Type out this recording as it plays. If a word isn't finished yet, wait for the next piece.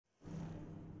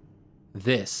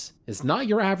This is not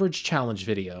your average challenge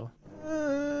video.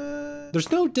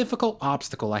 There's no difficult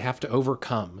obstacle I have to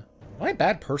overcome. Am I a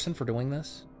bad person for doing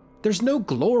this? There's no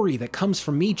glory that comes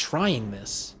from me trying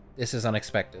this. This is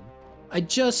unexpected. I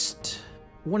just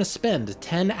want to spend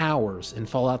 10 hours in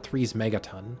Fallout 3's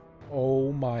Megaton.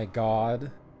 Oh my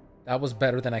god. That was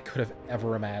better than I could have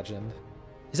ever imagined.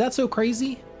 Is that so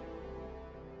crazy?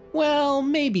 Well,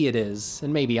 maybe it is,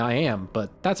 and maybe I am,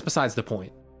 but that's besides the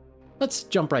point. Let's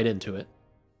jump right into it.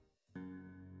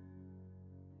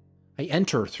 I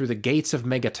enter through the gates of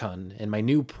Megaton, and my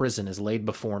new prison is laid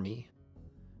before me.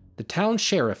 The town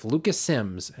sheriff, Lucas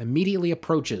Sims, immediately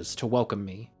approaches to welcome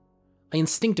me. I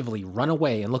instinctively run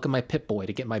away and look at my Pip-Boy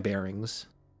to get my bearings.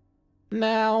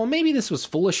 Now, maybe this was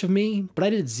foolish of me, but I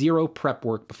did zero prep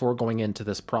work before going into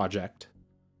this project.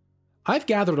 I've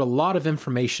gathered a lot of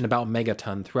information about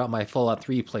Megaton throughout my Fallout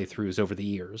 3 playthroughs over the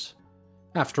years.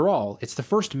 After all, it's the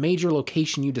first major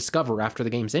location you discover after the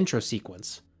game's intro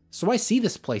sequence, so I see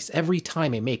this place every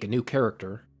time I make a new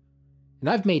character. And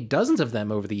I've made dozens of them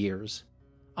over the years.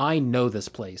 I know this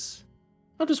place.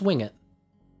 I'll just wing it.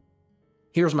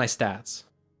 Here's my stats.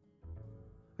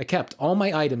 I kept all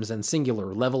my items in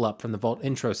singular level up from the Vault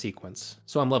intro sequence,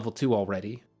 so I'm level 2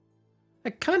 already. I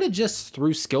kinda just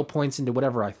threw skill points into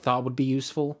whatever I thought would be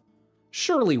useful.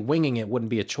 Surely winging it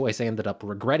wouldn't be a choice I ended up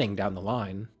regretting down the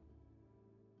line.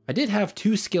 I did have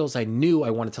 2 skills I knew I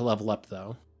wanted to level up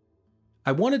though.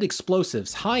 I wanted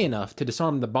explosives high enough to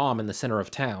disarm the bomb in the center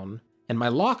of town, and my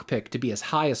lockpick to be as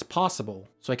high as possible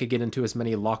so I could get into as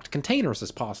many locked containers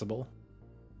as possible.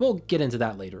 We'll get into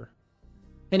that later.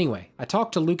 Anyway, I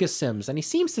talked to Lucas Sims and he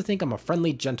seems to think I'm a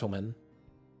friendly gentleman.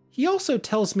 He also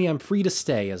tells me I'm free to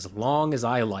stay as long as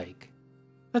I like.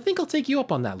 I think I'll take you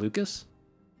up on that, Lucas.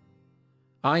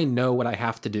 I know what I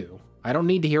have to do. I don't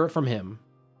need to hear it from him.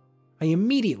 I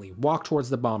immediately walk towards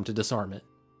the bomb to disarm it.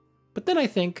 But then I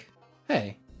think,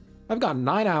 hey, I've got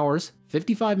 9 hours,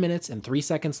 55 minutes, and 3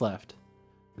 seconds left.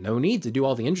 No need to do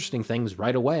all the interesting things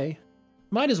right away.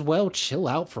 Might as well chill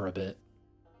out for a bit.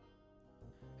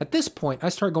 At this point, I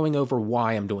start going over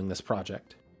why I'm doing this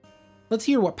project. Let's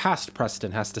hear what past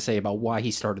Preston has to say about why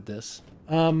he started this.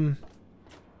 I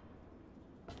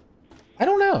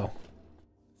don't know.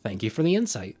 Thank you for the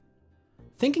insight.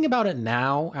 Thinking about it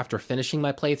now, after finishing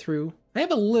my playthrough, I have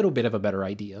a little bit of a better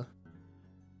idea.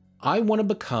 I want to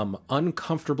become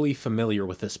uncomfortably familiar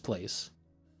with this place.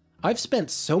 I've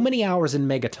spent so many hours in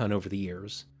Megaton over the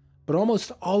years, but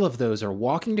almost all of those are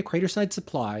walking to Craterside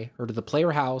Supply or to the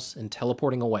player house and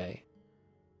teleporting away.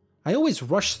 I always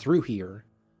rush through here,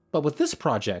 but with this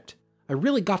project, I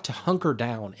really got to hunker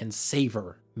down and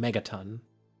savor Megaton.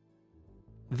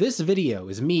 This video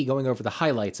is me going over the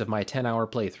highlights of my 10-hour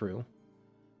playthrough.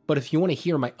 But if you want to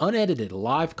hear my unedited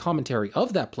live commentary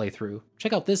of that playthrough,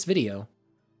 check out this video.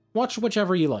 Watch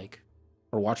whichever you like,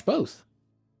 or watch both.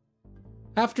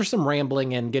 After some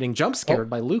rambling and getting jump scared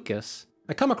by Lucas,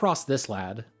 I come across this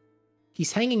lad.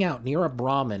 He's hanging out near a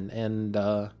Brahmin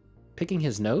and, picking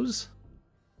his nose?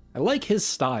 I like his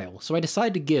style, so I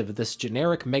decide to give this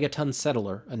generic Megaton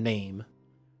settler a name.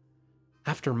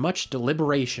 After much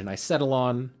deliberation, I settle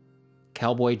on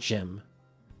Cowboy Jim,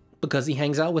 because he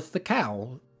hangs out with the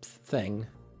cow thing.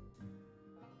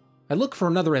 I look for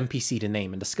another NPC to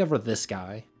name and discover this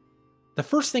guy. The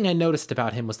first thing I noticed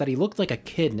about him was that he looked like a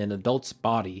kid in an adult's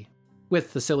body,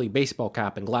 with the silly baseball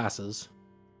cap and glasses.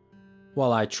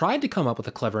 While I tried to come up with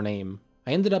a clever name,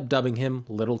 I ended up dubbing him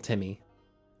Little Timmy.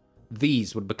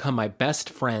 These would become my best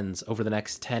friends over the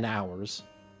next 10 hours.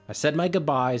 I said my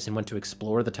goodbyes and went to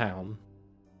explore the town.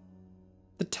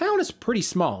 The town is pretty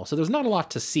small, so there's not a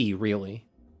lot to see, really.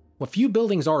 What few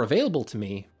buildings are available to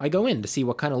me, I go in to see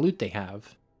what kind of loot they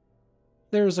have.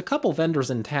 There's a couple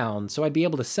vendors in town, so I'd be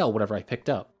able to sell whatever I picked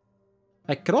up.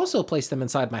 I could also place them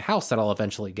inside my house that I'll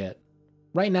eventually get.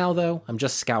 Right now, though, I'm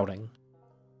just scouting.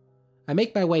 I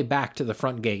make my way back to the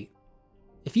front gate.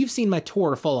 If you've seen my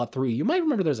tour of Fallout 3, you might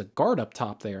remember there's a guard up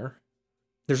top there.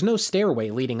 There's no stairway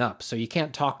leading up, so you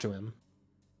can't talk to him.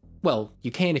 Well,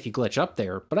 you can if you glitch up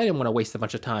there, but I didn't want to waste a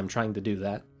bunch of time trying to do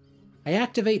that. I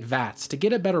activate VATS to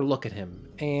get a better look at him,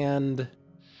 and...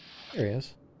 There he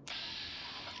is.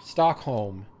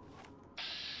 Stockholm.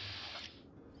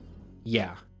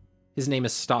 Yeah, his name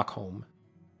is Stockholm.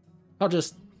 I'll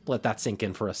just let that sink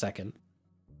in for a second.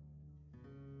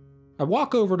 I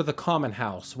walk over to the common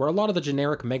house where a lot of the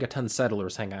generic Megaton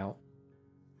settlers hang out.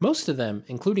 Most of them,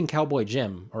 including Cowboy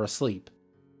Jim, are asleep.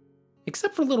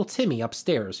 Except for little Timmy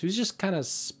upstairs, who's just kinda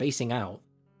spacing out.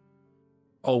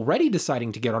 Already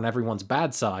deciding to get on everyone's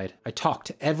bad side, I talk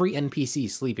to every NPC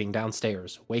sleeping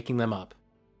downstairs, waking them up.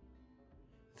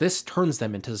 This turns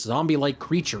them into zombie-like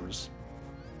creatures.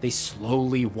 They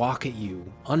slowly walk at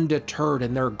you, undeterred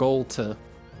in their goal to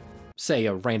say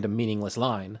a random meaningless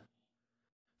line.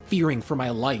 Fearing for my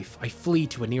life, I flee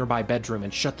to a nearby bedroom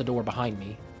and shut the door behind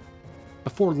me.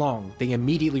 Before long, they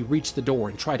immediately reach the door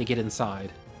and try to get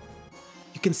inside.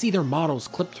 You can see their models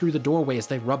clip through the doorway as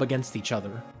they rub against each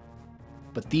other.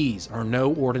 But these are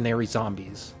no ordinary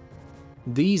zombies.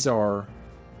 These are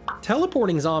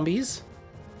teleporting zombies.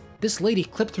 This lady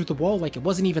clipped through the wall like it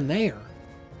wasn't even there.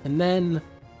 And then...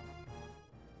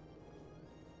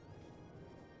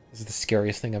 This is the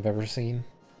scariest thing I've ever seen.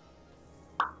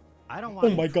 I don't want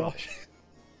Oh my gosh.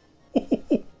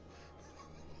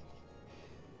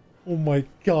 Oh my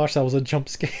gosh, that was a jump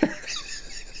scare.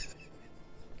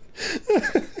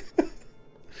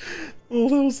 Oh,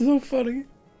 that was so funny.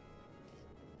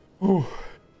 Ooh.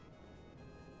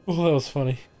 Oh, that was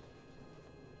funny.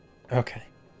 Okay.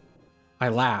 I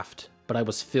laughed, but I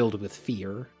was filled with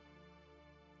fear.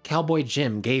 Cowboy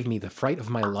Jim gave me the fright of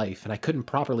my life, and I couldn't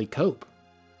properly cope.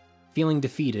 Feeling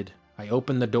defeated, I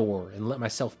opened the door and let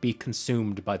myself be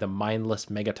consumed by the mindless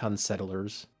megaton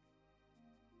settlers.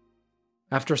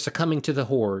 After succumbing to the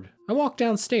horde, I walked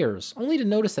downstairs, only to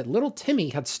notice that little Timmy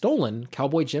had stolen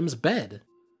Cowboy Jim's bed.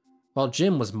 While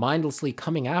Jim was mindlessly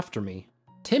coming after me,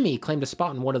 Timmy claimed a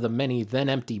spot in one of the many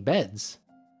then-empty beds.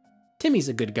 Timmy's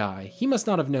a good guy. He must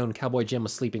not have known Cowboy Jim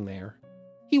was sleeping there.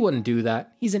 He wouldn't do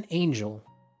that. He's an angel.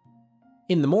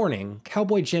 In the morning,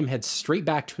 Cowboy Jim heads straight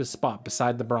back to his spot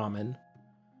beside the Brahmin.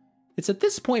 It's at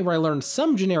this point where I learned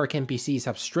some generic NPCs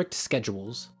have strict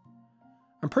schedules.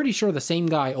 I'm pretty sure the same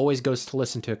guy always goes to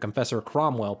listen to Confessor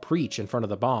Cromwell preach in front of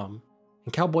the bomb,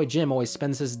 and Cowboy Jim always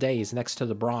spends his days next to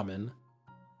the Brahmin.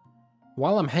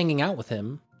 While I'm hanging out with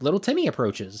him, little Timmy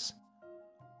approaches.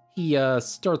 He,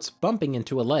 starts bumping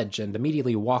into a ledge and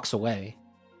immediately walks away.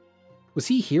 Was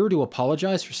he here to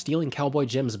apologize for stealing Cowboy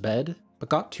Jim's bed, but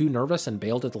got too nervous and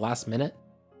bailed at the last minute?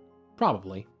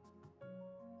 Probably.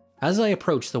 As I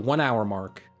approach the 1 hour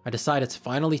mark, I decide it's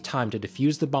finally time to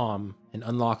defuse the bomb and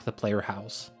unlock the player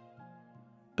house.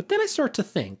 But then I start to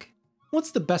think,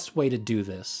 what's the best way to do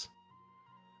this?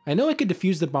 I know I could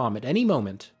defuse the bomb at any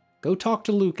moment, go talk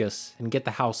to Lucas, and get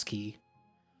the house key.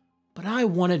 But I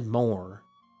wanted more.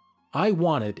 I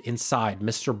wanted inside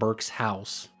Mr. Burke's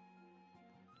house.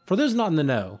 For those not in the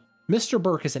know, Mr.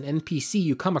 Burke is an NPC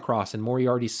you come across in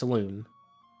Moriarty's saloon.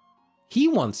 He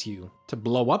wants you to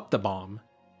blow up the bomb.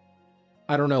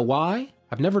 I don't know why,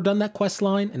 I've never done that quest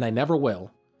line, and I never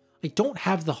will. I don't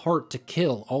have the heart to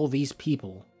kill all these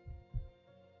people.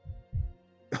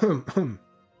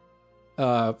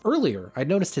 Earlier, I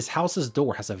noticed his house's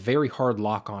door has a very hard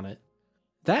lock on it.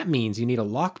 That means you need a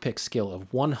lockpick skill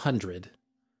of 100.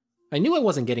 I knew I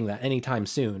wasn't getting that anytime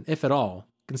soon, if at all,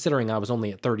 considering I was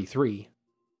only at 33.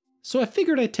 So I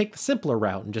figured I'd take the simpler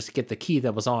route and just get the key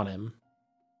that was on him.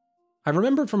 I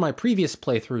remembered from my previous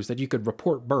playthroughs that you could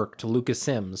report Burke to Lucas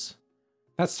Sims.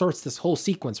 That starts this whole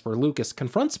sequence where Lucas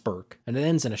confronts Burke, and it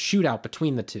ends in a shootout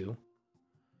between the two.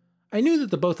 I knew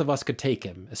that the both of us could take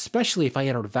him, especially if I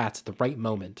entered VATS at the right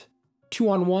moment.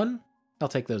 2-on-1? I'll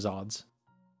take those odds.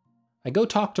 I go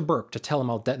talk to Burke to tell him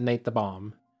I'll detonate the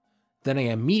bomb. Then I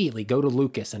immediately go to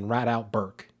Lucas and rat out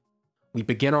Burke. We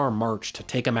begin our march to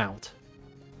take him out.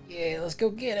 Yeah, let's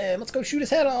go get him. Let's go shoot his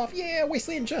head off. Yeah,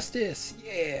 Wasteland Justice.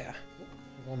 Yeah.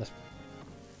 We're going this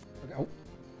way. Okay.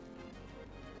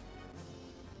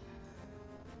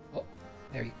 Oh,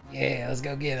 there you. Yeah, let's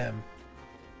go get him.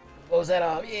 Blow his head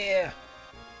off. Yeah.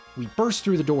 We burst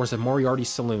through the doors of Moriarty's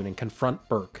saloon and confront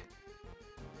Burke.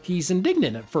 He's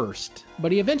indignant at first,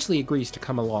 but he eventually agrees to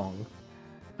come along.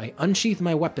 I unsheath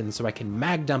my weapon so I can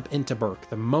mag dump into Burke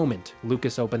the moment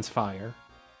Lucas opens fire.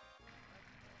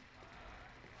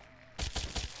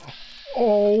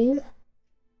 Oh!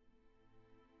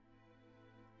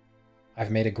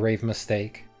 I've made a grave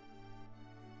mistake.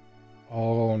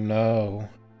 Oh no.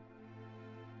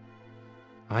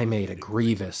 I made a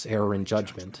grievous error in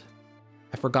judgment.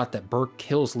 I forgot that Burke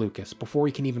kills Lucas before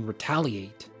he can even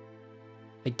retaliate.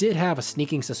 I did have a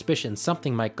sneaking suspicion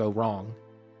something might go wrong.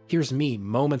 Here's me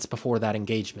moments before that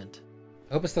engagement.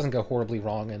 I hope this doesn't go horribly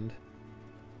wrong and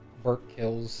Burke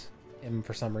kills him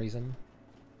for some reason.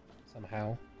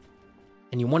 Somehow.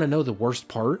 And you want to know the worst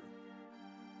part?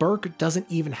 Burke doesn't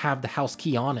even have the house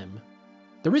key on him.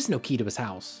 There is no key to his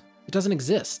house. It doesn't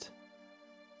exist.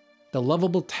 The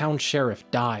lovable town sheriff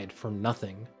died for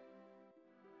nothing.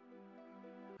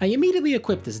 I immediately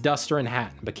equipped his duster and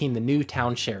hat and became the new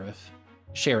town sheriff,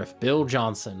 Sheriff Bill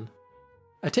Johnson.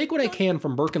 I take what I can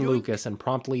from Burke and Lucas and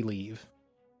promptly leave.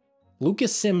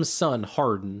 Lucas Sims' son,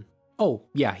 Hardin. Oh,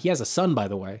 yeah, he has a son, by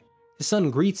the way. His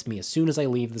son greets me as soon as I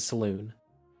leave the saloon.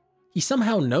 He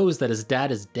somehow knows that his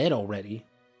dad is dead already.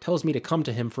 tells me to come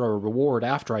to him for a reward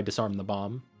after I disarm the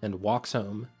bomb, and walks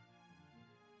home.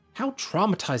 How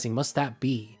traumatizing must that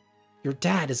be? Your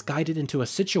dad is guided into a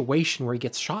situation where he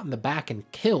gets shot in the back and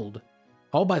killed,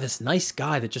 all by this nice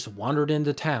guy that just wandered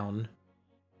into town.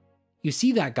 You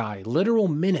see that guy literal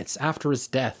minutes after his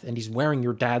death, and he's wearing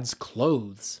your dad's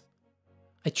clothes.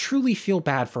 I truly feel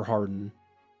bad for Hardin.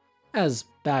 As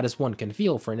bad as one can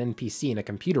feel for an NPC in a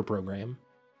computer program.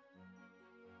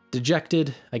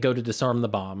 Dejected, I go to disarm the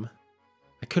bomb.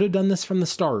 I could have done this from the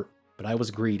start, but I was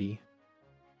greedy.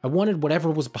 I wanted whatever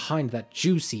was behind that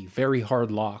juicy, very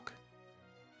hard lock.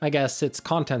 I guess its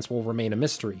contents will remain a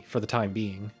mystery for the time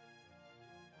being.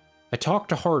 I talk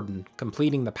to Hardin,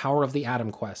 completing the Power of the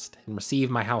Atom quest, and receive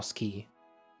my house key.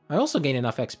 I also gain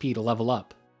enough XP to level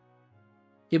up.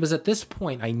 It was at this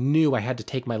point I knew I had to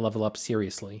take my level up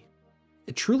seriously.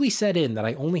 It truly set in that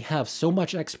I only have so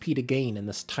much XP to gain in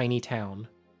this tiny town,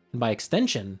 and by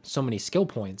extension, so many skill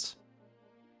points.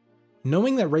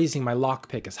 Knowing that raising my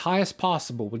lockpick as high as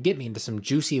possible would get me into some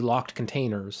juicy locked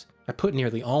containers, I put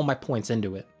nearly all my points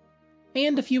into it.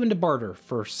 And a few into barter,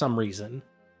 for some reason.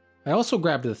 I also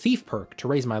grabbed the thief perk to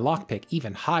raise my lockpick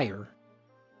even higher.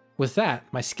 With that,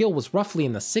 my skill was roughly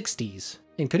in the 60s,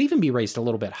 and could even be raised a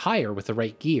little bit higher with the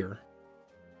right gear.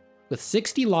 With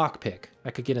 60 lockpick,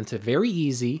 I could get into very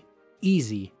easy,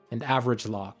 and average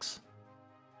locks.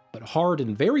 But hard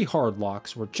and very hard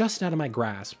locks were just out of my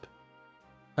grasp.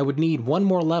 I would need 1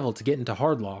 more level to get into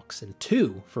hard locks, and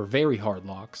 2 for very hard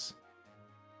locks.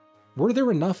 Were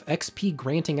there enough XP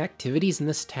granting activities in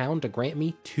this town to grant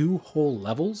me 2 whole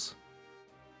levels?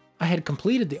 I had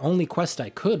completed the only quest I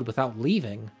could without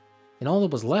leaving, and all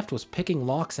that was left was picking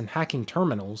locks and hacking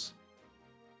terminals.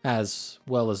 As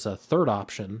well as a third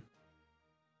option.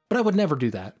 But I would never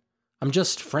do that. I'm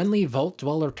just friendly vault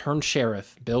dweller turned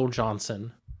sheriff, Bill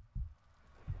Johnson.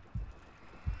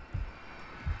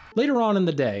 Later on in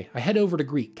the day, I head over to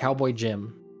greet Cowboy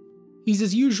Jim. He's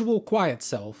his usual quiet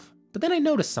self, but then I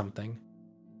notice something.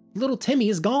 Little Timmy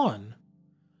is gone.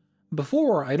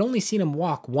 Before, I'd only seen him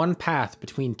walk one path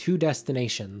between 2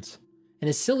 destinations, and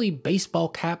his silly baseball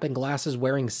cap and glasses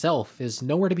wearing self is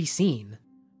nowhere to be seen.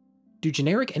 Do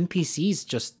generic NPCs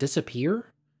just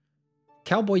disappear?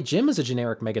 Cowboy Jim is a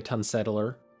generic Megaton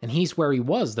settler, and he's where he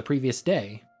was the previous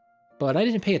day, but I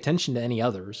didn't pay attention to any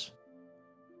others.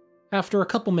 After a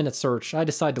couple minutes search, I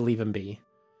decide to leave him be.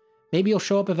 Maybe he'll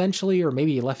show up eventually, or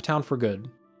maybe he left town for good.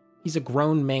 He's a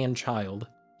grown man-child.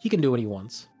 He can do what he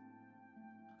wants.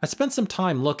 I spent some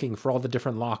time looking for all the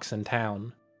different locks in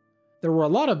town. There were a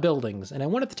lot of buildings, and I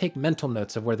wanted to take mental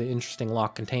notes of where the interesting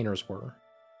lock containers were.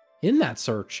 In that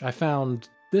search, I found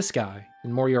this guy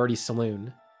in Moriarty's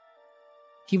saloon.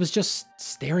 He was just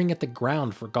staring at the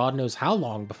ground for God knows how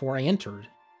long before I entered.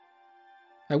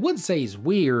 I would say he's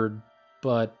weird,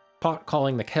 but pot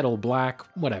calling the kettle black,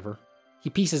 whatever. He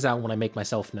pieces out when I make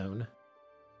myself known.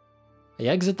 I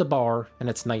exit the bar, and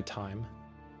it's nighttime.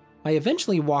 I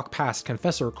eventually walk past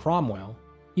Confessor Cromwell,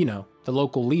 you know, the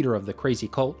local leader of the crazy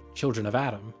cult, Children of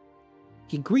Adam.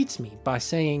 He greets me by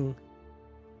saying,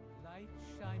 Light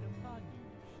shine upon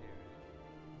you,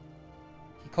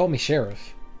 Sheriff. He called me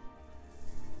sheriff.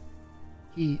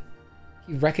 He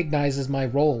recognizes my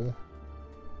role.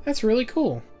 That's really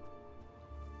cool.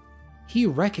 He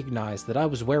recognized that I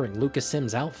was wearing Lucas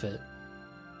Sims' outfit.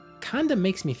 Kinda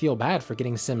makes me feel bad for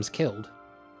getting Sims killed.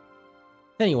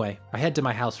 Anyway, I head to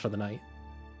my house for the night.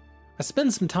 I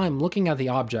spend some time looking at the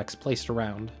objects placed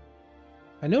around.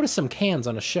 I notice some cans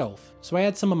on a shelf, so I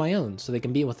add some of my own so they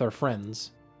can be with our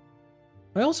friends.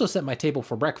 I also set my table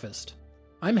for breakfast.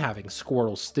 I'm having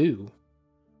squirrel stew.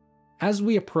 As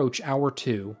we approach hour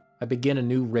 2, I begin a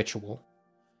new ritual.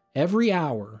 Every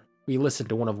hour, we listen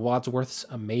to one of Wadsworth's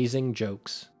amazing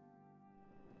jokes.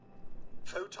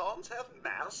 Photons have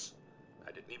mass?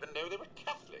 I didn't even know they were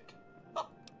Catholic. Huh.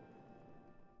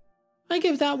 I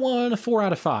give that one a 4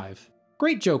 out of 5.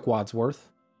 Great joke, Wadsworth.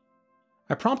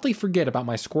 I promptly forget about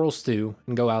my squirrel stew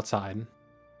and go outside.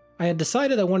 I had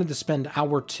decided I wanted to spend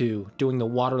hour 2 doing the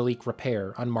water leak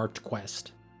repair unmarked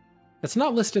quest. It's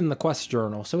not listed in the quest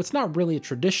journal, so it's not really a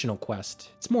traditional quest,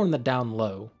 it's more in the down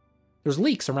low. There's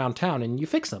leaks around town and you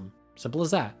fix them, simple as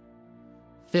that.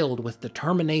 Filled with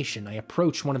determination, I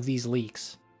approach one of these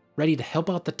leaks, ready to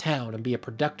help out the town and be a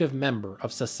productive member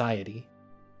of society.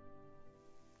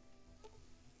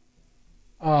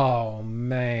 Oh,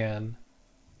 man.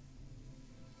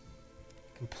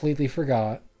 Completely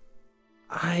forgot.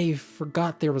 I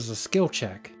forgot there was a skill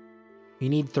check. You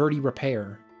need 30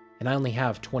 repair, and I only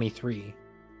have 23.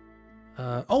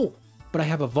 Oh, but I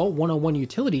have a Vault 101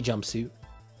 utility jumpsuit.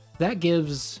 That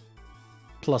gives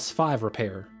 +5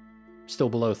 repair, still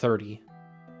below 30.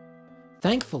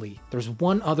 Thankfully, there's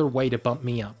one other way to bump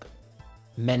me up.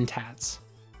 Mentats.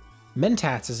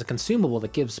 Mentats is a consumable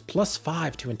that gives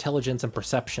 +5 to intelligence and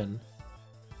perception.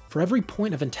 For every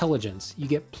point of intelligence, you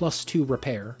get +2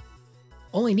 repair.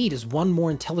 All I need is one more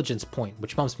intelligence point,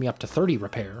 which bumps me up to 30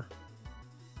 repair.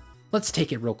 Let's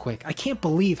take it real quick. I can't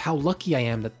believe how lucky I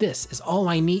am that this is all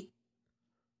I need.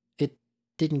 It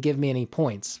didn't give me any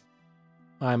points.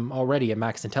 I'm already at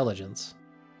max intelligence.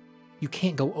 You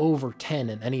can't go over 10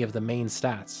 in any of the main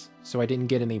stats, so I didn't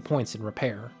get any points in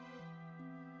repair.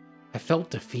 I felt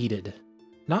defeated,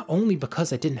 not only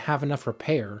because I didn't have enough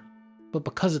repair, but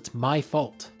because it's my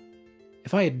fault.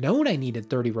 If I had known I needed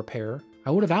 30 repair,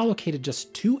 I would have allocated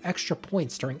just 2 extra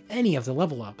points during any of the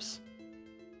level ups.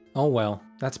 Oh well,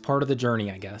 that's part of the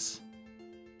journey, I guess.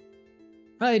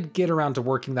 I'd get around to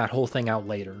working that whole thing out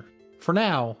later. For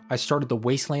now, I started the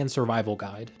Wasteland Survival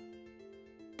Guide.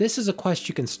 This is a quest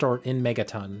you can start in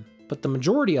Megaton, but the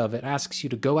majority of it asks you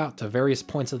to go out to various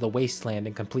points of the wasteland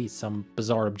and complete some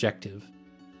bizarre objective.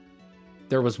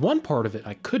 There was one part of it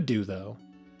I could do though.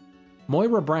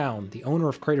 Moira Brown, the owner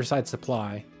of Craterside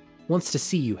Supply, wants to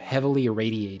see you heavily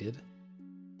irradiated.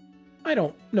 I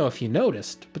don't know if you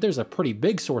noticed, but there's a pretty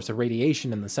big source of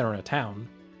radiation in the center of town.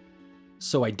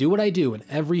 So I do what I do in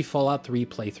every Fallout 3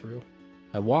 playthrough.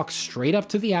 I walk straight up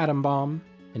to the atom bomb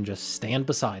and just stand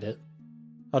beside it.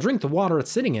 I'll drink the water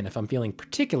it's sitting in if I'm feeling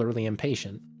particularly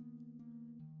impatient.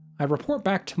 I report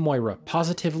back to Moira,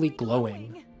 positively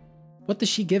glowing. What does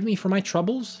she give me for my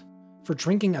troubles? For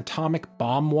drinking atomic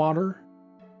bomb water?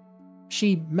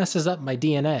 She messes up my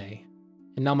DNA,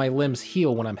 and now my limbs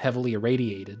heal when I'm heavily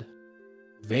irradiated.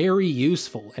 Very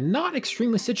useful, and not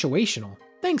extremely situational.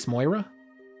 Thanks, Moira.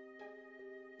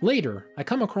 Later, I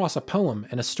come across a poem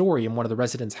and a story in one of the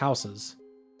residents' houses.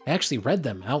 I actually read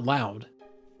them out loud.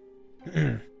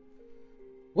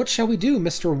 What shall we do,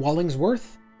 Mr.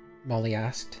 Wallingsworth? Molly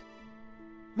asked.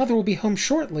 Mother will be home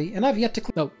shortly, and I've yet to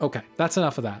Oh, okay, that's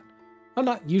enough of that. I'm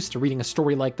not used to reading a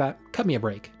story like that. Cut me a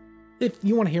break. If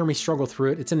you want to hear me struggle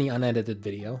through it, it's in the unedited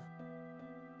video.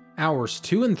 Hours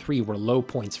 2 and 3 were low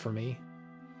points for me.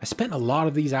 I spent a lot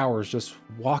of these hours just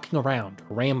walking around,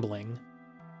 rambling.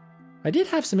 I did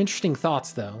have some interesting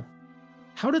thoughts, though.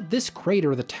 How did this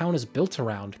crater the town is built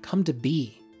around come to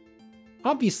be?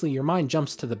 Obviously, your mind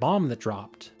jumps to the bomb that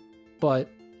dropped, but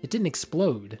it didn't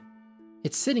explode.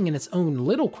 It's sitting in its own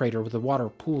little crater where the water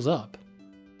pools up.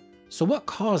 So what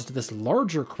caused this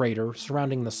larger crater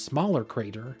surrounding the smaller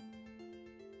crater?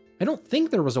 I don't think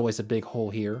there was always a big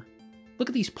hole here. Look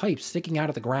at these pipes sticking out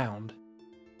of the ground.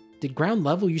 Did ground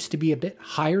level used to be a bit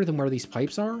higher than where these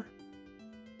pipes are?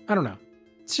 I don't know.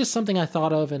 It's just something I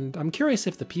thought of, and I'm curious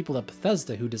if the people at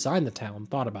Bethesda who designed the town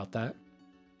thought about that.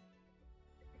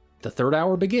 The third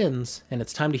hour begins, and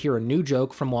it's time to hear a new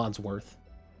joke from Wadsworth.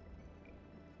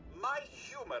 My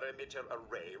humor emitter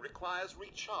array requires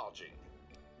recharging.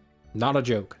 Not a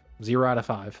joke. 0 out of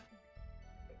 5.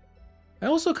 I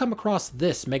also come across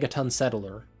this Megaton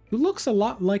settler, who looks a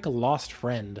lot like a lost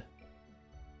friend.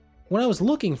 When I was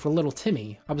looking for little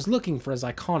Timmy, I was looking for his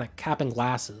iconic cap and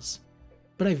glasses,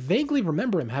 but I vaguely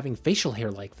remember him having facial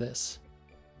hair like this.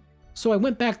 So I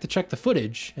went back to check the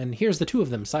footage, and here's the two of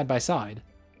them side by side.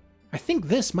 I think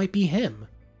this might be him.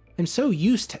 I'm so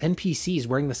used to NPCs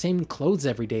wearing the same clothes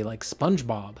every day like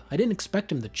SpongeBob, I didn't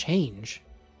expect him to change.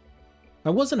 I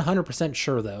wasn't 100%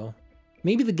 sure though.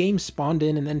 Maybe the game spawned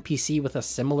in an NPC with a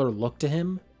similar look to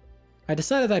him? I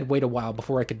decided I'd wait a while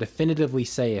before I could definitively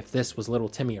say if this was little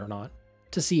Timmy or not,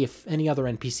 to see if any other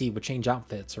NPC would change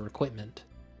outfits or equipment.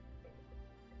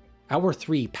 Hour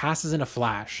 3 passes in a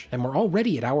flash, and we're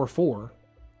already at hour 4.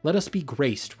 Let us be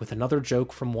graced with another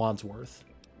joke from Wadsworth.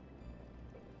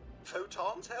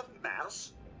 Photons have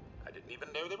mass? I didn't even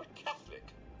know they were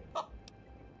Catholic.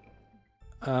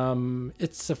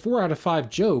 It's a 4 out of 5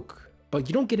 joke, but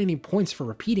you don't get any points for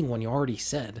repeating one you already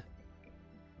said.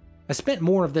 I spent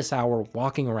more of this hour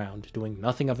walking around, doing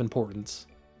nothing of importance.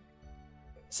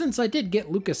 Since I did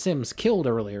get Lucas Sims killed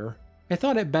earlier, I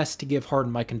thought it best to give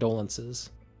Hardin my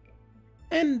condolences.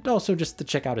 And also just to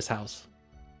check out his house.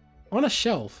 On a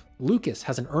shelf, Lucas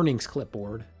has an earnings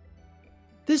clipboard.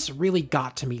 This really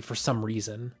got to me for some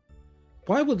reason.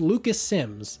 Why would Lucas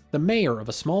Sims, the mayor of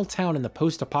a small town in the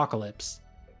post-apocalypse,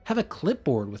 have a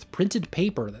clipboard with printed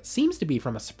paper that seems to be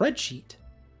from a spreadsheet?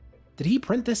 Did he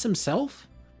print this himself?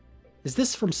 Is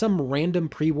this from some random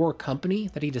pre-war company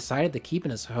that he decided to keep in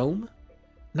his home?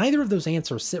 Neither of those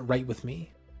answers sit right with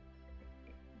me.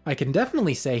 I can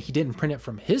definitely say he didn't print it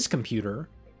from his computer.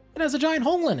 It has a giant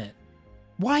hole in it.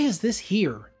 Why is this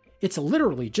here? It's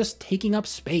literally just taking up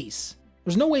space.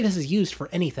 There's no way this is used for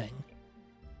anything.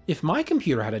 If my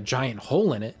computer had a giant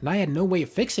hole in it and I had no way of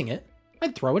fixing it,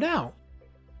 I'd throw it out.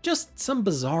 Just some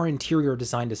bizarre interior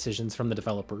design decisions from the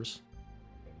developers.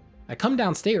 I come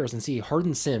downstairs and see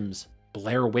Hardin Sims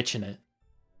Blair Witching it.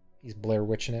 He's Blair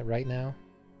Witching it right now.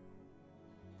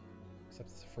 Except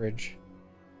it's a fridge.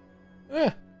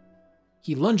 Ah!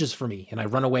 He lunges for me and I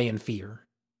run away in fear.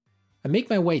 I make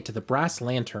my way to the Brass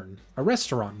Lantern, a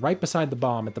restaurant right beside the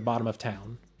bomb at the bottom of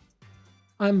town.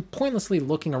 I'm pointlessly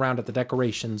looking around at the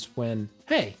decorations when,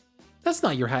 hey, that's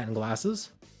not your hat and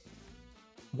glasses.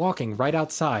 Walking right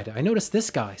outside, I notice this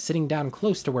guy sitting down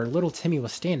close to where little Timmy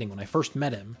was standing when I first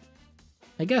met him.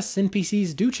 I guess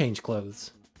NPCs do change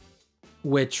clothes.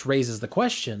 Which raises the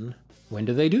question, when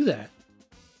do they do that?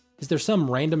 Is there some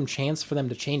random chance for them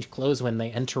to change clothes when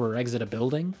they enter or exit a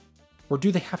building? Or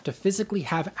do they have to physically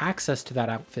have access to that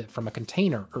outfit from a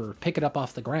container or pick it up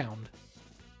off the ground?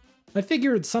 I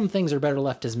figured some things are better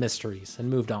left as mysteries and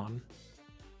moved on.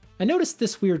 I noticed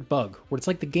this weird bug where it's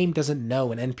like the game doesn't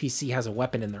know an NPC has a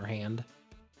weapon in their hand.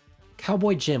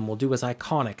 Cowboy Jim will do his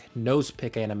iconic nose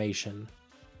pick animation,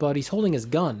 but he's holding his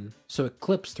gun, so it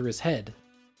clips through his head.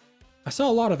 I saw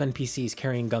a lot of NPCs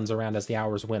carrying guns around as the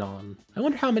hours went on. I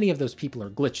wonder how many of those people are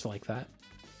glitched like that.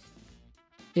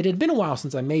 It had been a while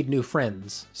since I made new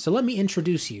friends, so let me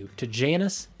introduce you to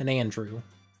Janice and Andrew.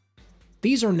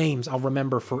 These are names I'll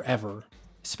remember forever,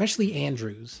 especially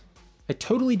Andrew's. I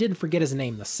totally didn't forget his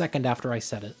name the second after I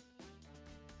said it.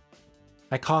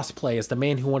 I cosplay as the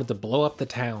man who wanted to blow up the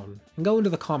town and go into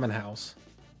the common house.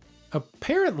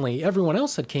 Apparently everyone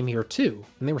else had came here too,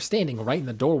 and they were standing right in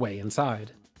the doorway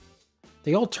inside.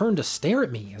 They all turned to stare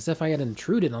at me as if I had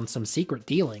intruded on some secret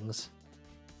dealings.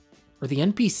 Are the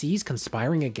NPCs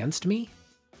conspiring against me?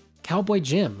 Cowboy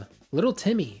Jim, Little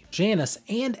Timmy, Janice,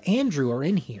 and Andrew are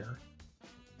in here.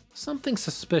 Something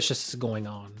suspicious is going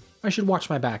on. I should watch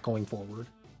my back going forward.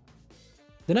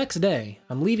 The next day,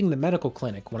 I'm leaving the medical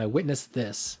clinic when I witness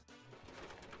this.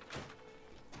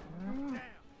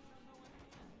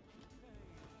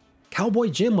 Cowboy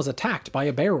Jim was attacked by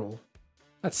a barrel.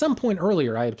 At some point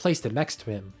earlier, I had placed it next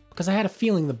to him, because I had a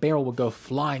feeling the barrel would go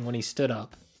flying when he stood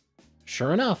up.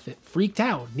 Sure enough, it freaked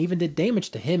out and even did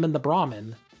damage to him and the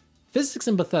Brahmin. Physics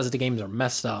in Bethesda games are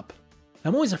messed up.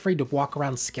 I'm always afraid to walk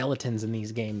around skeletons in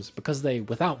these games because they,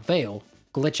 without fail,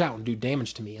 glitch out and do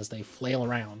damage to me as they flail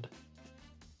around.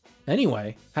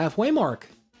 Anyway, halfway mark.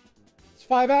 It's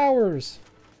 5 hours.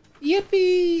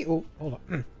 Yippee! Oh, hold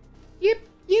on.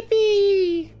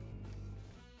 Yippee!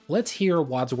 Let's hear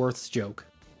Wadsworth's joke.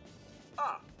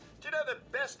 Do you know the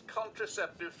best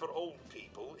contraceptive for old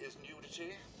people is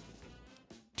nudity?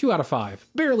 2 out of 5.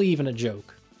 Barely even a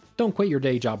joke. Don't quit your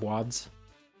day job, Wads.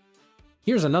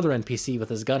 Here's another NPC with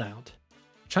his gun out.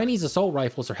 Chinese assault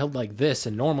rifles are held like this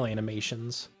in normal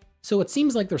animations, so it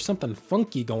seems like there's something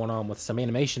funky going on with some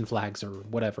animation flags or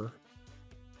whatever.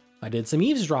 I did some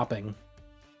eavesdropping.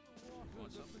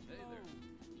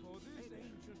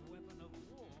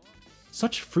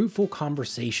 Such fruitful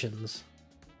conversations.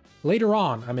 Later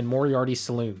on, I'm in Moriarty's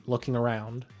saloon, looking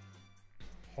around.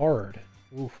 Hard.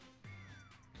 Oof.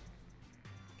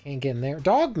 Can't get in there.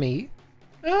 Dog meat?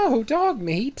 Oh, dog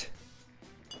meat!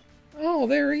 Oh,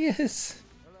 there he is.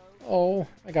 Oh,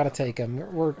 I gotta take him.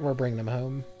 We're bringing him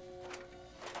home.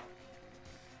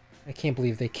 I can't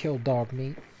believe they killed dog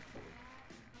meat.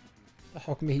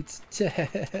 Dog meat's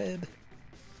dead.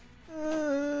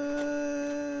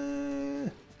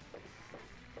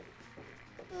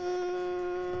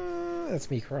 That's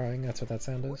me crying. That's what that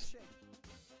sound is.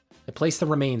 I placed the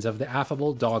remains of the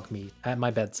affable dog meat at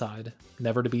my bedside,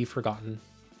 never to be forgotten.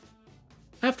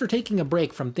 After taking a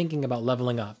break from thinking about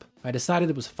leveling up, I decided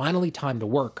it was finally time to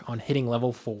work on hitting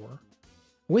level 4.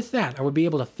 With that, I would be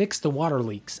able to fix the water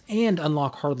leaks and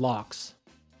unlock hard locks.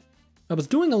 I was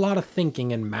doing a lot of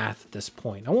thinking and math at this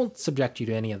point. I won't subject you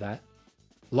to any of that.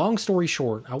 Long story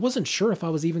short, I wasn't sure if I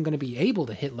was even going to be able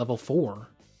to hit level 4.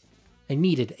 I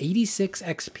needed 86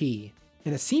 XP,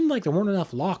 and it seemed like there weren't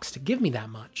enough locks to give me that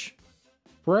much.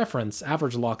 For reference,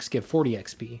 average locks give 40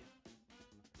 XP.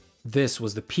 This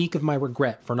was the peak of my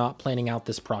regret for not planning out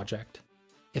this project.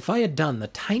 If I had done the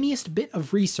tiniest bit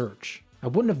of research, I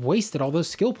wouldn't have wasted all those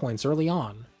skill points early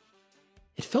on.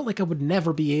 It felt like I would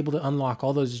never be able to unlock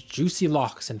all those juicy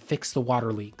locks and fix the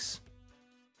water leaks.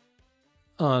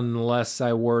 Unless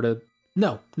I were to...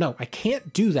 No, I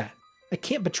can't do that. I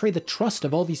can't betray the trust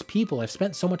of all these people I've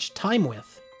spent so much time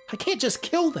with. I can't just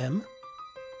kill them.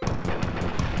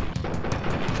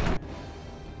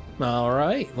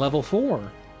 Alright, level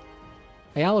 4.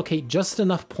 I allocate just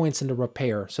enough points into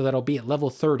repair so that I'll be at level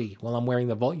 30 while I'm wearing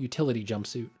the Vault Utility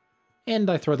jumpsuit, and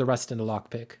I throw the rest into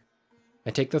lockpick. I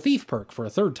take the Thief perk for a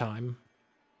third time.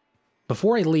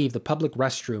 Before I leave the public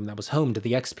restroom that was home to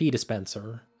the XP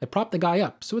dispenser, I prop the guy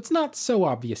up so it's not so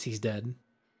obvious he's dead.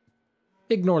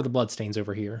 Ignore the bloodstains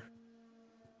over here.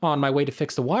 On my way to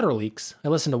fix the water leaks, I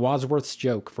listened to Wadsworth's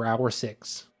joke for hour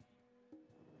 6.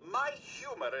 My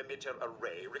humor emitter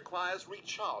array requires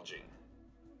recharging.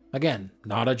 Again,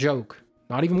 not a joke.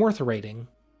 Not even worth a rating.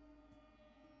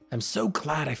 I'm so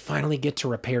glad I finally get to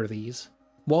repair these.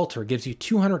 Walter gives you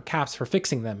 200 caps for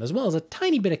fixing them, as well as a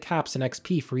tiny bit of caps and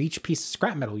XP for each piece of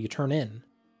scrap metal you turn in.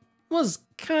 Was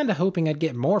kinda hoping I'd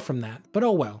get more from that, but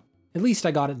oh well. At least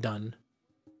I got it done.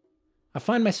 I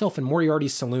find myself in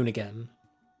Moriarty's saloon again.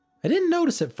 I didn't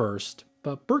notice at first,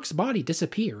 but Burke's body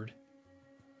disappeared.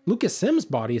 Lucas Sims'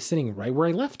 body is sitting right where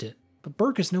I left it, but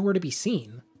Burke is nowhere to be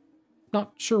seen.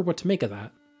 Not sure what to make of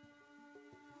that.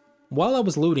 While I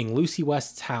was looting Lucy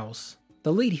West's house,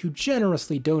 the lady who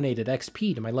generously donated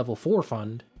XP to my level 4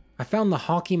 fund, I found the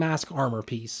hockey mask armor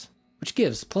piece, which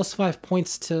gives +5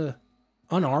 points to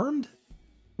unarmed?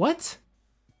 What?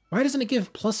 Why doesn't it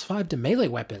give +5 to melee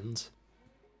weapons?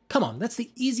 Come on, that's the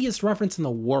easiest reference in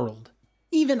the world.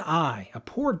 Even I, a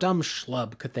poor dumb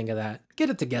schlub, could think of that.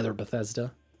 Get it together,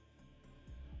 Bethesda.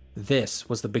 This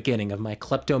was the beginning of my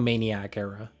kleptomaniac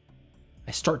era.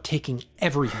 I start taking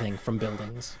everything from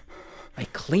buildings. I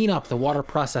clean up the water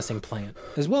processing plant,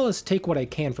 as well as take what I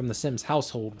can from the Sims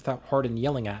household without Hardin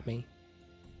yelling at me.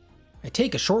 I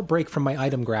take a short break from my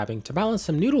item grabbing to balance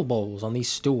some noodle bowls on these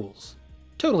stools.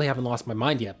 Totally haven't lost my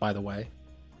mind yet, by the way.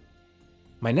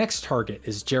 My next target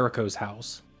is Jericho's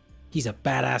house. He's a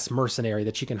badass mercenary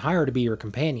that you can hire to be your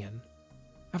companion.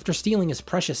 After stealing his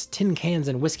precious tin cans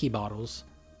and whiskey bottles,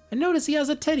 I notice he has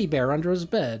a teddy bear under his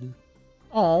bed.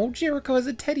 Oh, Jericho has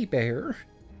a teddy bear.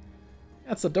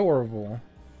 That's adorable.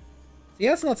 See,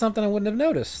 that's not something I wouldn't have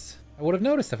noticed. I would have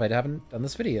noticed if I hadn't done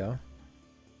this video.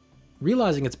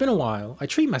 Realizing it's been a while, I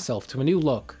treat myself to a new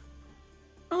look.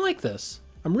 I like this.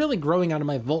 I'm really growing out of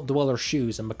my Vault Dweller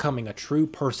shoes and becoming a true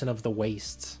person of the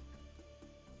wastes.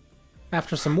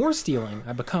 After some more stealing,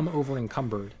 I become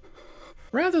over-encumbered.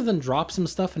 Rather than drop some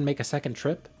stuff and make a second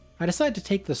trip, I decide to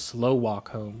take the slow walk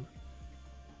home.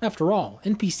 After all,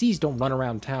 NPCs don't run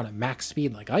around town at max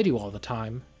speed like I do all the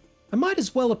time. I might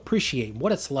as well appreciate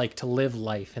what it's like to live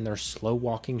life in their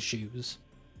slow-walking shoes.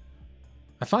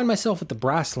 I find myself at the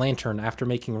brass lantern after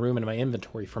making room in my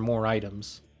inventory for more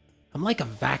items. I'm like a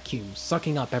vacuum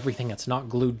sucking up everything that's not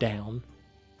glued down.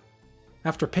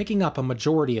 After picking up a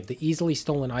majority of the easily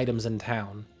stolen items in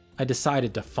town, I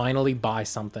decided to finally buy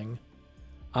something.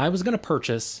 I was going to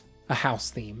purchase a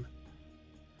house theme.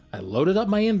 I loaded up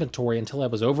my inventory until I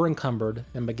was over-encumbered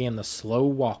and began the slow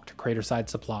walk to Craterside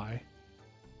Supply.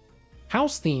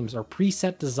 House themes are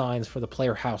preset designs for the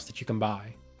player house that you can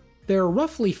buy. They're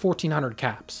roughly 1,400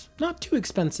 caps, not too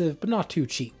expensive but not too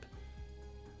cheap.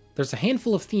 There's a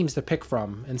handful of themes to pick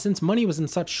from, and since money was in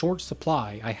such short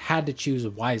supply, I had to choose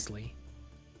wisely.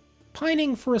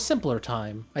 Pining for a simpler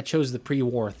time, I chose the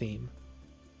pre-war theme.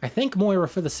 I thank Moira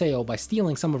for the sale by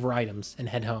stealing some of her items and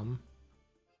head home.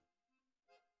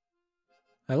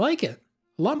 I like it.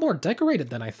 A lot more decorated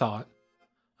than I thought.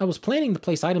 I was planning to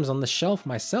place items on this shelf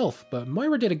myself, but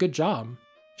Moira did a good job.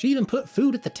 She even put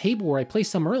food at the table where I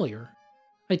placed some earlier.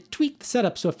 I tweaked the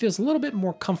setup so it feels a little bit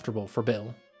more comfortable for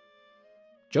Bill.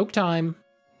 Joke time.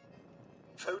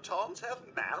 Photons have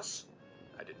mass?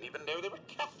 I didn't even know they were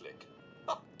Catholic.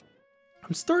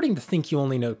 I'm starting to think you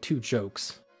only know 2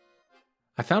 jokes.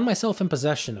 I found myself in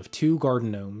possession of 2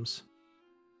 garden gnomes.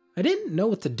 I didn't know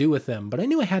what to do with them, but I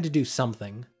knew I had to do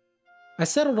something. I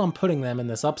settled on putting them in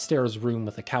this upstairs room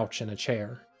with a couch and a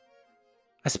chair.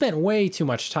 I spent way too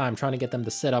much time trying to get them to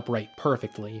sit upright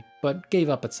perfectly, but gave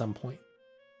up at some point.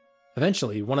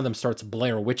 Eventually, one of them starts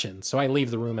Blair Witching, so I leave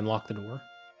the room and lock the door.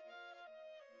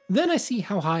 Then I see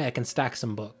how high I can stack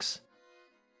some books.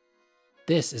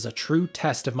 This is a true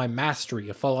test of my mastery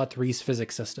of Fallout 3's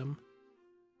physics system.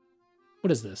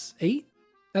 What is this, 8?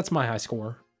 That's my high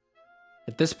score.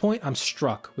 At this point, I'm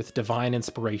struck with divine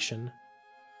inspiration.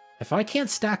 If I can't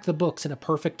stack the books in a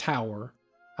perfect tower,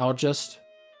 I'll just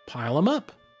pile them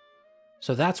up.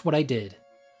 So that's what I did.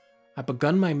 I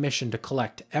begun my mission to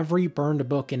collect every burned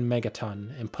book in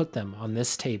Megaton and put them on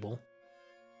this table.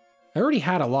 I already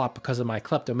had a lot because of my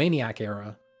kleptomaniac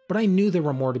era, but I knew there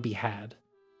were more to be had.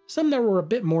 Some that were a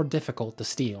bit more difficult to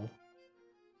steal.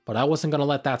 But I wasn't going to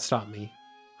let that stop me.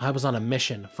 I was on a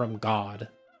mission from God.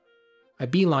 I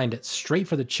beelined it straight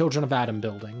for the Children of Adam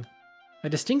building. I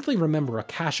distinctly remember a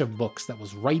cache of books that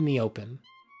was right in the open.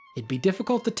 It'd be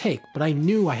difficult to take, but I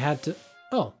knew I had to...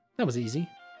 Oh, that was easy.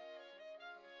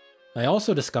 I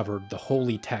also discovered the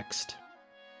Holy Text,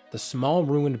 the small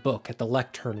ruined book at the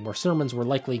lectern where sermons were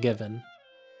likely given.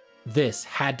 This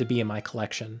had to be in my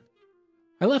collection.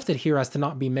 I left it here as to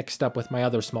not be mixed up with my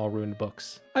other small ruined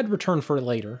books. I'd return for it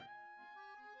later.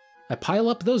 I pile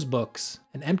up those books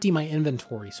and empty my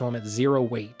inventory so I'm at 0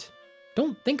 weight.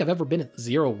 Don't think I've ever been at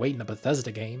 0 weight in a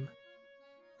Bethesda game.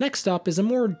 Next up is a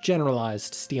more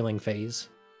generalized stealing phase.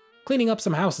 Cleaning up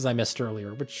some houses I missed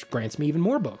earlier, which grants me even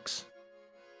more books.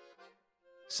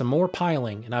 Some more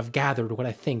piling, and I've gathered what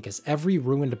I think is every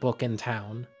ruined book in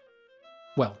town.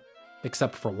 Well,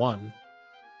 except for one.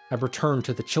 I've returned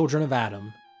to the children of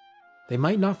Adam. They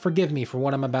might not forgive me for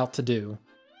what I'm about to do,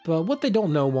 but what they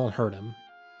don't know won't hurt them,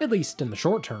 at least in the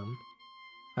short term.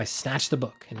 I snatch the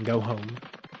book and go home.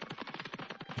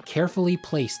 I carefully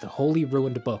place the holy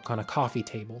ruined book on a coffee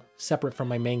table, separate from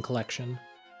my main collection.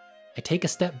 I take a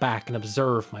step back and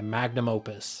observe my magnum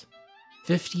opus.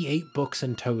 58 books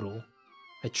in total.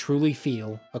 I truly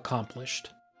feel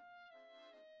accomplished.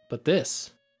 But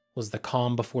this was the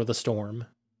calm before the storm.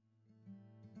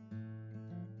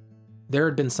 There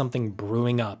had been something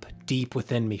brewing up deep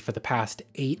within me for the past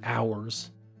 8 hours.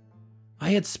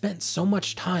 I had spent so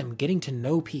much time getting to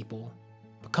know people,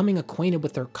 becoming acquainted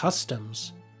with their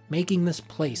customs, making this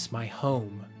place my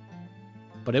home.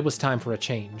 But it was time for a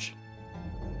change.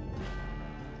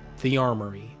 The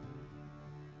Armory.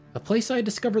 A place I had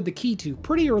discovered the key to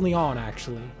pretty early on,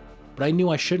 actually, but I knew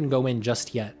I shouldn't go in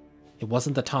just yet. It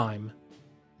wasn't the time.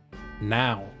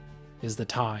 Now is the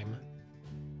time.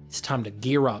 It's time to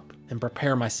gear up and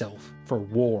prepare myself for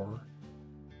war.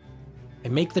 I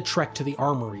make the trek to the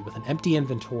Armory with an empty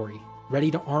inventory,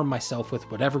 ready to arm myself with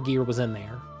whatever gear was in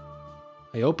there.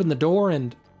 I open the door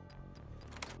and...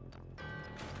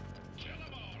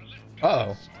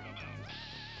 Uh-oh.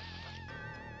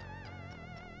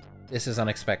 This is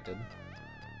unexpected.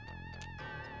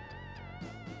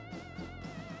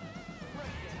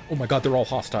 Oh my god, they're all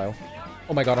hostile.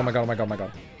 Oh my god, oh my god, oh my god, oh my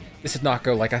god. This did not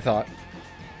go like I thought.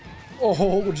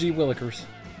 Oh, gee willikers.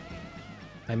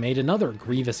 I made another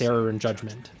grievous error in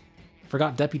judgment.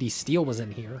 Forgot Deputy Steele was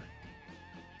in here.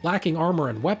 Lacking armor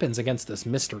and weapons against this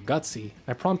Mr. Gutsy,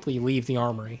 I promptly leave the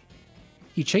Armory.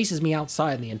 He chases me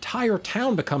outside and the entire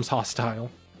town becomes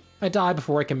hostile. I die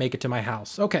before I can make it to my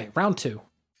house. Okay, round 2.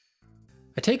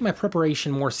 I take my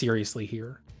preparation more seriously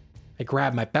here. I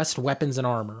grab my best weapons and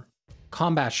armor.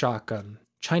 Combat shotgun,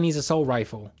 Chinese assault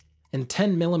rifle, and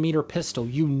 10mm pistol.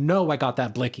 You know I got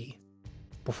that blicky.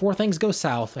 Before things go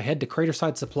south, I head to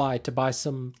Craterside Supply to buy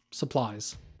some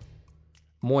supplies.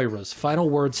 Moira's final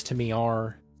words to me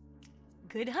are...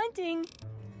 Good hunting.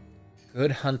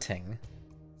 Good hunting.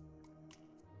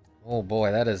 Oh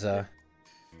boy, that is a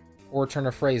poor turn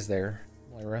of phrase there,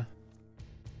 Moira.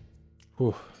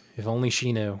 Whew, if only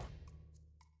she knew.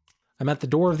 I'm at the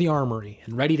door of the Armory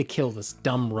and ready to kill this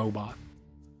dumb robot.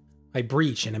 I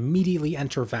breach and immediately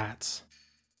enter Vats.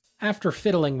 After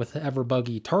fiddling with the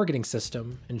ever-buggy targeting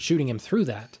system and shooting him through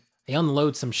that, I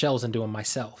unload some shells into him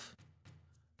myself.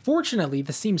 Fortunately,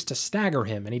 this seems to stagger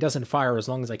him and he doesn't fire as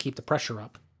long as I keep the pressure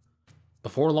up.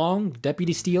 Before long,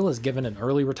 Deputy Steele is given an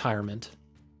early retirement.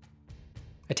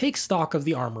 I take stock of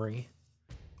the Armory.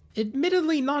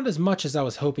 Admittedly, not as much as I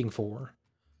was hoping for.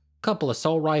 Couple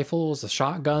assault rifles, a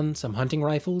shotgun, some hunting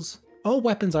rifles. All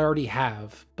weapons I already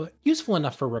have, but useful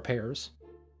enough for repairs.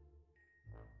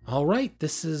 Alright,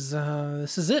 this is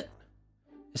it.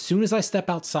 As soon as I step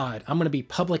outside, I'm gonna be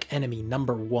public enemy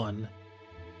number 1.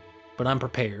 But I'm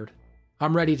prepared.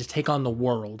 I'm ready to take on the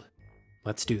world.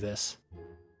 Let's do this.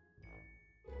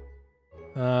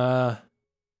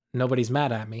 Nobody's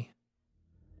mad at me.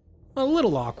 A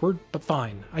little awkward, but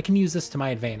fine. I can use this to my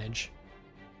advantage.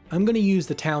 I'm gonna use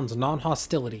the town's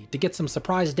non-hostility to get some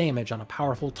surprise damage on a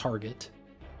powerful target.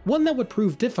 One that would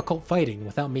prove difficult fighting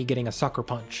without me getting a sucker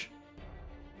punch.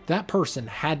 That person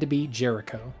had to be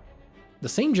Jericho. The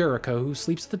same Jericho who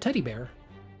sleeps with the teddy bear.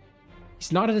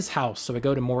 He's not at his house, so I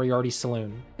go to Moriarty's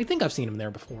saloon. I think I've seen him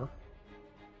there before.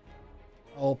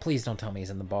 Oh, please don't tell me he's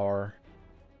in the bar.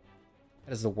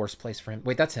 That is the worst place for him.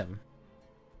 Wait, that's him.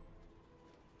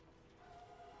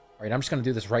 Alright, I'm just gonna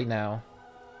do this right now.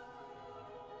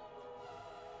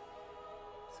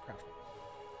 Crouch.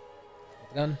 Get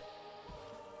the gun.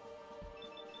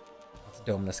 Let's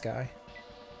dome this guy.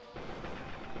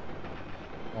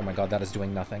 Oh my god, that is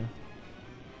doing nothing.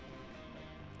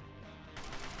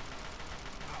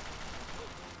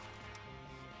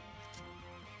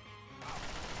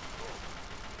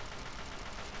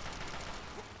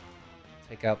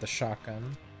 Take out the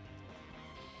shotgun.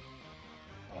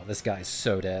 Oh, this guy's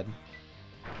so dead.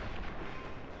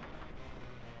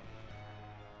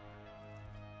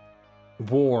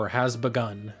 War has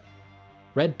begun.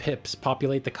 Red pips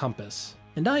populate the compass.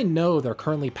 and I know they're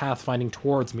currently pathfinding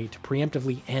towards me to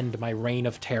preemptively end my reign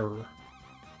of terror.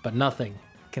 But nothing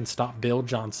can stop Bill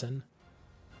Johnson.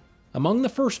 Among the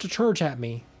first to charge at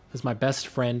me is my best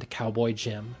friend, Cowboy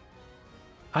Jim.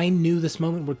 I knew this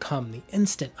moment would come the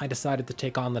instant I decided to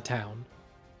take on the town.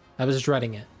 I was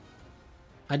dreading it.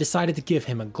 I decided to give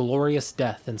him a glorious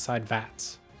death inside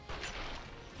vats.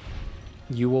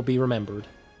 You will be remembered.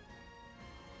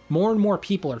 More and more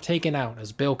people are taken out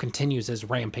as Bill continues his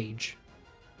rampage.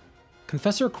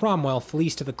 Confessor Cromwell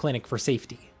flees to the clinic for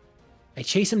safety. I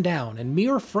chase him down, and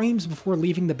mere frames before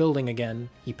leaving the building again,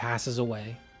 he passes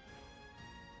away.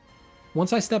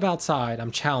 Once I step outside,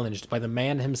 I'm challenged by the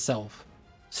man himself,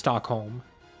 Stockholm.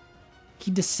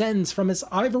 He descends from his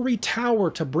ivory tower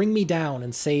to bring me down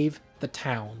and save the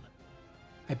town.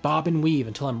 I bob and weave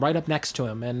until I'm right up next to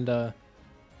him, and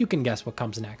you can guess what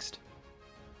comes next.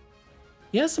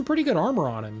 He has some pretty good armor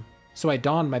on him, so I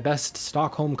don my best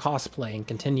Stockholm cosplay and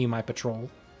continue my patrol.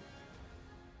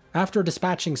 After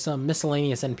dispatching some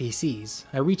miscellaneous NPCs,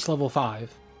 I reach level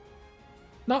 5.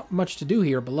 Not much to do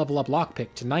here but level up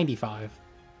lockpick to 95.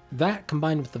 That,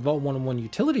 combined with the Vault 101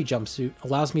 utility jumpsuit,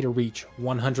 allows me to reach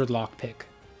 100 lockpick.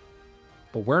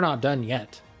 But we're not done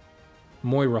yet.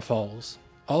 Moira falls.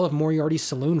 All of Moriarty's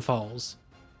saloon falls.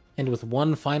 And with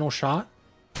one final shot,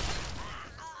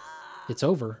 it's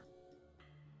over.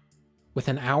 With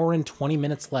an hour and 20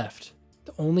 minutes left,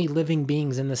 the only living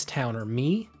beings in this town are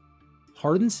me,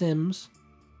 Hardin Sims,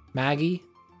 Maggie,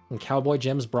 and Cowboy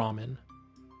Jim's Brahmin.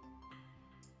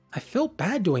 I felt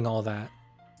bad doing all that.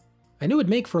 I knew it'd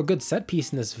make for a good set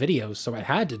piece in this video, so I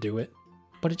had to do it,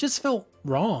 but it just felt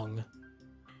wrong.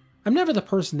 I'm never the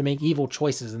person to make evil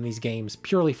choices in these games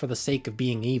purely for the sake of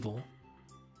being evil,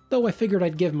 though I figured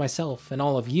I'd give myself and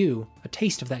all of you a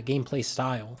taste of that gameplay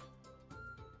style.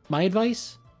 My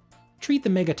advice? Treat the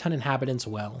Megaton inhabitants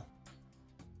well.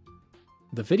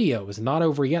 The video is not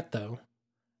over yet though.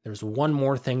 There's one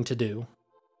more thing to do.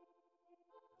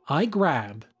 I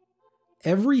grab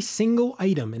every single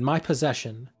item in my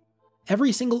possession,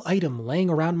 every single item laying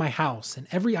around my house, and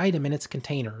every item in its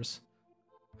containers.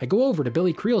 I go over to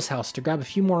Billy Creel's house to grab a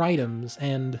few more items,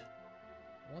 and...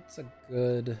 What's a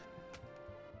good...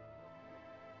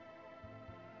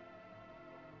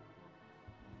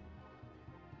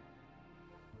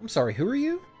 I'm sorry, who are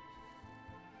you?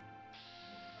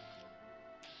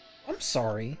 I'm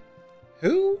sorry.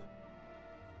 Who?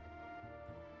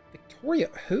 Victoria,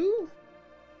 who?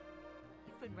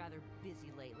 You've been rather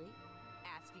busy lately,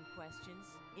 asking questions,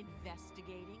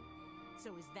 investigating. So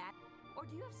is that, or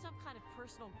do you have some kind of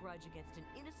personal grudge against an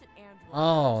innocent android?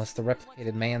 Oh, it's the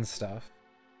replicated man stuff.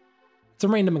 It's a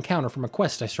random encounter from a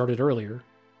quest I started earlier.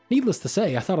 Needless to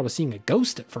say, I thought I was seeing a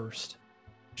ghost at first.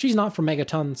 She's not from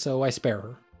Megaton, so I spare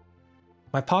her.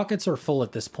 My pockets are full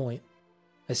at this point.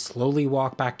 I slowly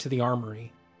walk back to the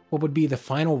armory, what would be the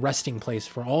final resting place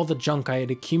for all the junk I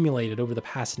had accumulated over the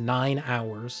past 9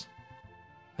 hours.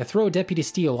 I throw Deputy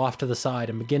Steele off to the side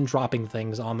and begin dropping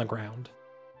things on the ground.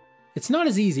 It's not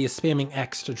as easy as spamming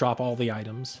X to drop all the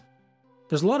items.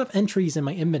 There's a lot of entries in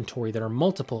my inventory that are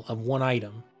multiple of one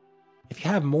item. If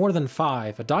you have more than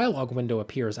 5, a dialog window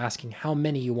appears asking how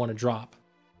many you want to drop.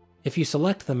 If you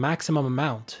select the maximum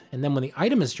amount, and then when the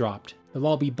item is dropped, they'll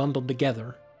all be bundled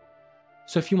together.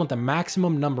 So if you want the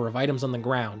maximum number of items on the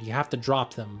ground, you have to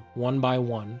drop them one by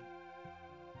one.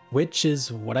 Which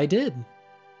is what I did.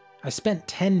 I spent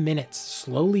 10 minutes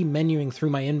slowly menuing through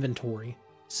my inventory,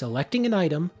 selecting an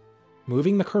item,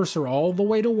 moving the cursor all the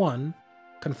way to 1,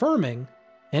 confirming,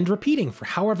 and repeating for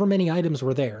however many items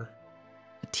were there.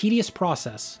 A tedious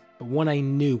process, but one I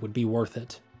knew would be worth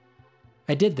it.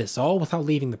 I did this all without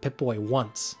leaving the Pip-Boy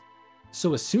once.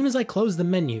 So as soon as I closed the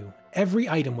menu, every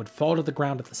item would fall to the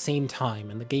ground at the same time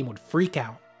and the game would freak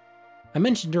out. I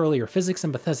mentioned earlier, physics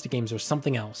in Bethesda games are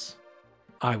something else.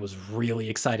 I was really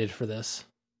excited for this.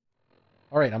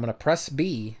 Alright, I'm gonna press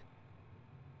B,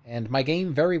 and my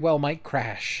game very well might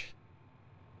crash.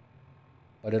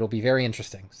 But it'll be very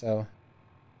interesting, so...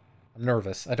 I'm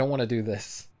nervous. I don't want to do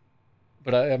this.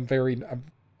 But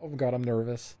oh god, I'm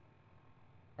nervous.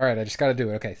 Alright, I just gotta do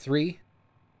it. Okay, 3,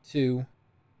 2,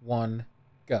 1,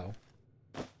 go.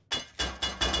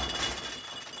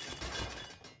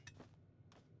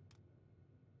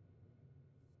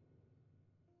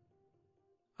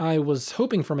 I was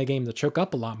hoping for my game to choke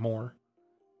up a lot more.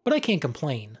 But I can't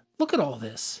complain. Look at all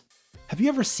this. Have you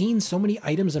ever seen so many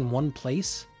items in one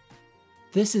place?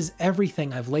 This is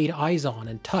everything I've laid eyes on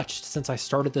and touched since I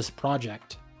started this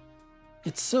project.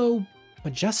 It's so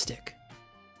majestic.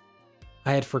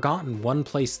 I had forgotten one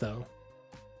place though.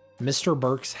 Mr.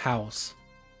 Burke's house.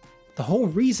 The whole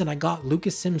reason I got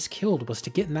Lucas Sims killed was to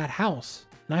get in that house,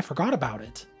 and I forgot about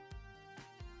it.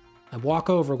 I walk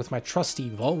over with my trusty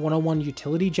Vault 101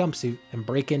 utility jumpsuit and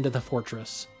break into the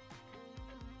fortress.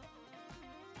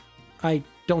 I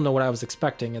don't know what I was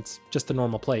expecting, it's just a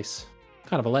normal place.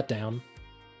 Kind of a letdown.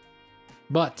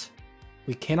 But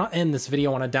we cannot end this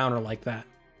video on a downer like that.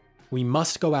 We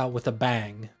must go out with a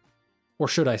bang. Or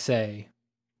should I say,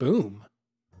 boom.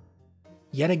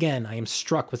 Yet again, I am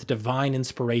struck with divine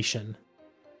inspiration.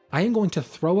 I am going to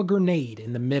throw a grenade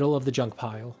in the middle of the junk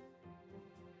pile.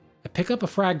 I pick up a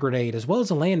frag grenade as well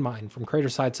as a landmine from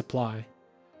Craterside Supply.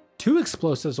 2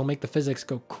 explosives will make the physics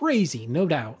go crazy, no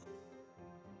doubt.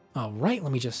 Alright,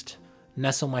 let me just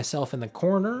nestle myself in the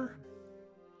corner.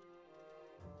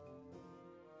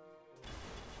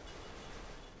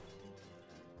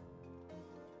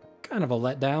 Kind of a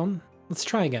letdown. Let's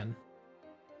try again.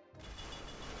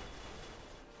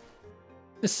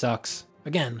 This sucks.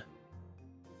 Again.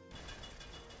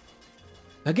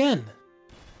 Again!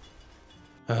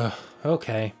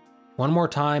 Okay. One more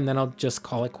time, then I'll just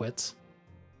call it quits.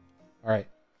 Alright.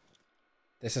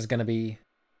 This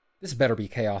better be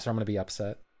chaos or I'm gonna be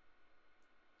upset.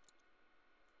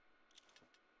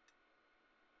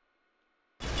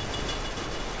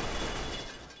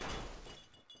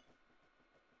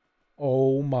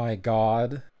 Oh my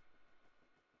god.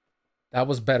 That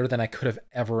was better than I could have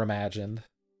ever imagined.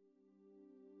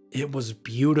 It was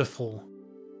beautiful.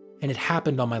 And it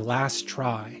happened on my last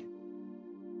try.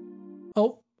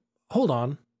 Oh, hold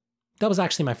on. That was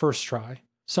actually my first try.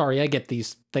 Sorry, I get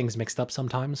these things mixed up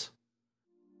sometimes.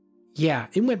 Yeah,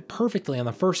 it went perfectly on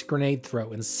the first grenade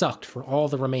throw and sucked for all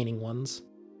the remaining ones.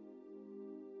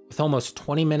 With almost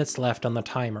 20 minutes left on the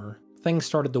timer, things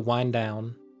started to wind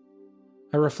down.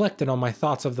 I reflected on my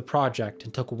thoughts of the project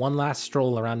and took one last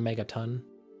stroll around Megaton.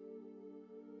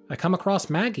 I come across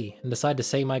Maggie and decide to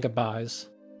say my goodbyes.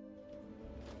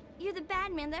 You're the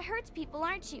bad man that hurts people,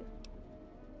 aren't you?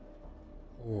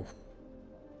 Ooh.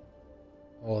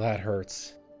 Oh, that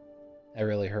hurts. That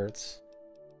really hurts.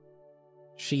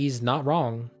 She's not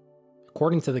wrong.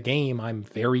 According to the game, I'm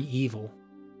very evil.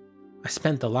 I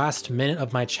spent the last minute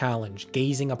of my challenge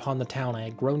gazing upon the town I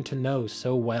had grown to know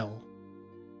so well.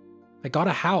 I got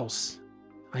a house.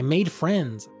 I made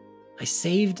friends. I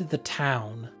saved the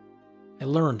town. I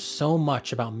learned so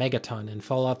much about Megaton and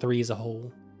Fallout 3 as a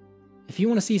whole. If you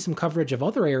want to see some coverage of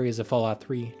other areas of Fallout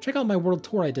 3, check out my world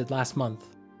tour I did last month.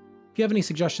 If you have any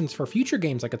suggestions for future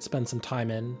games I could spend some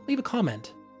time in, leave a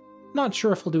comment. Not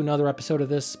sure if we'll do another episode of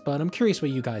this, but I'm curious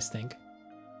what you guys think.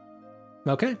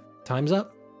 Okay, time's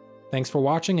up. Thanks for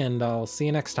watching, and I'll see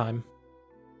you next time.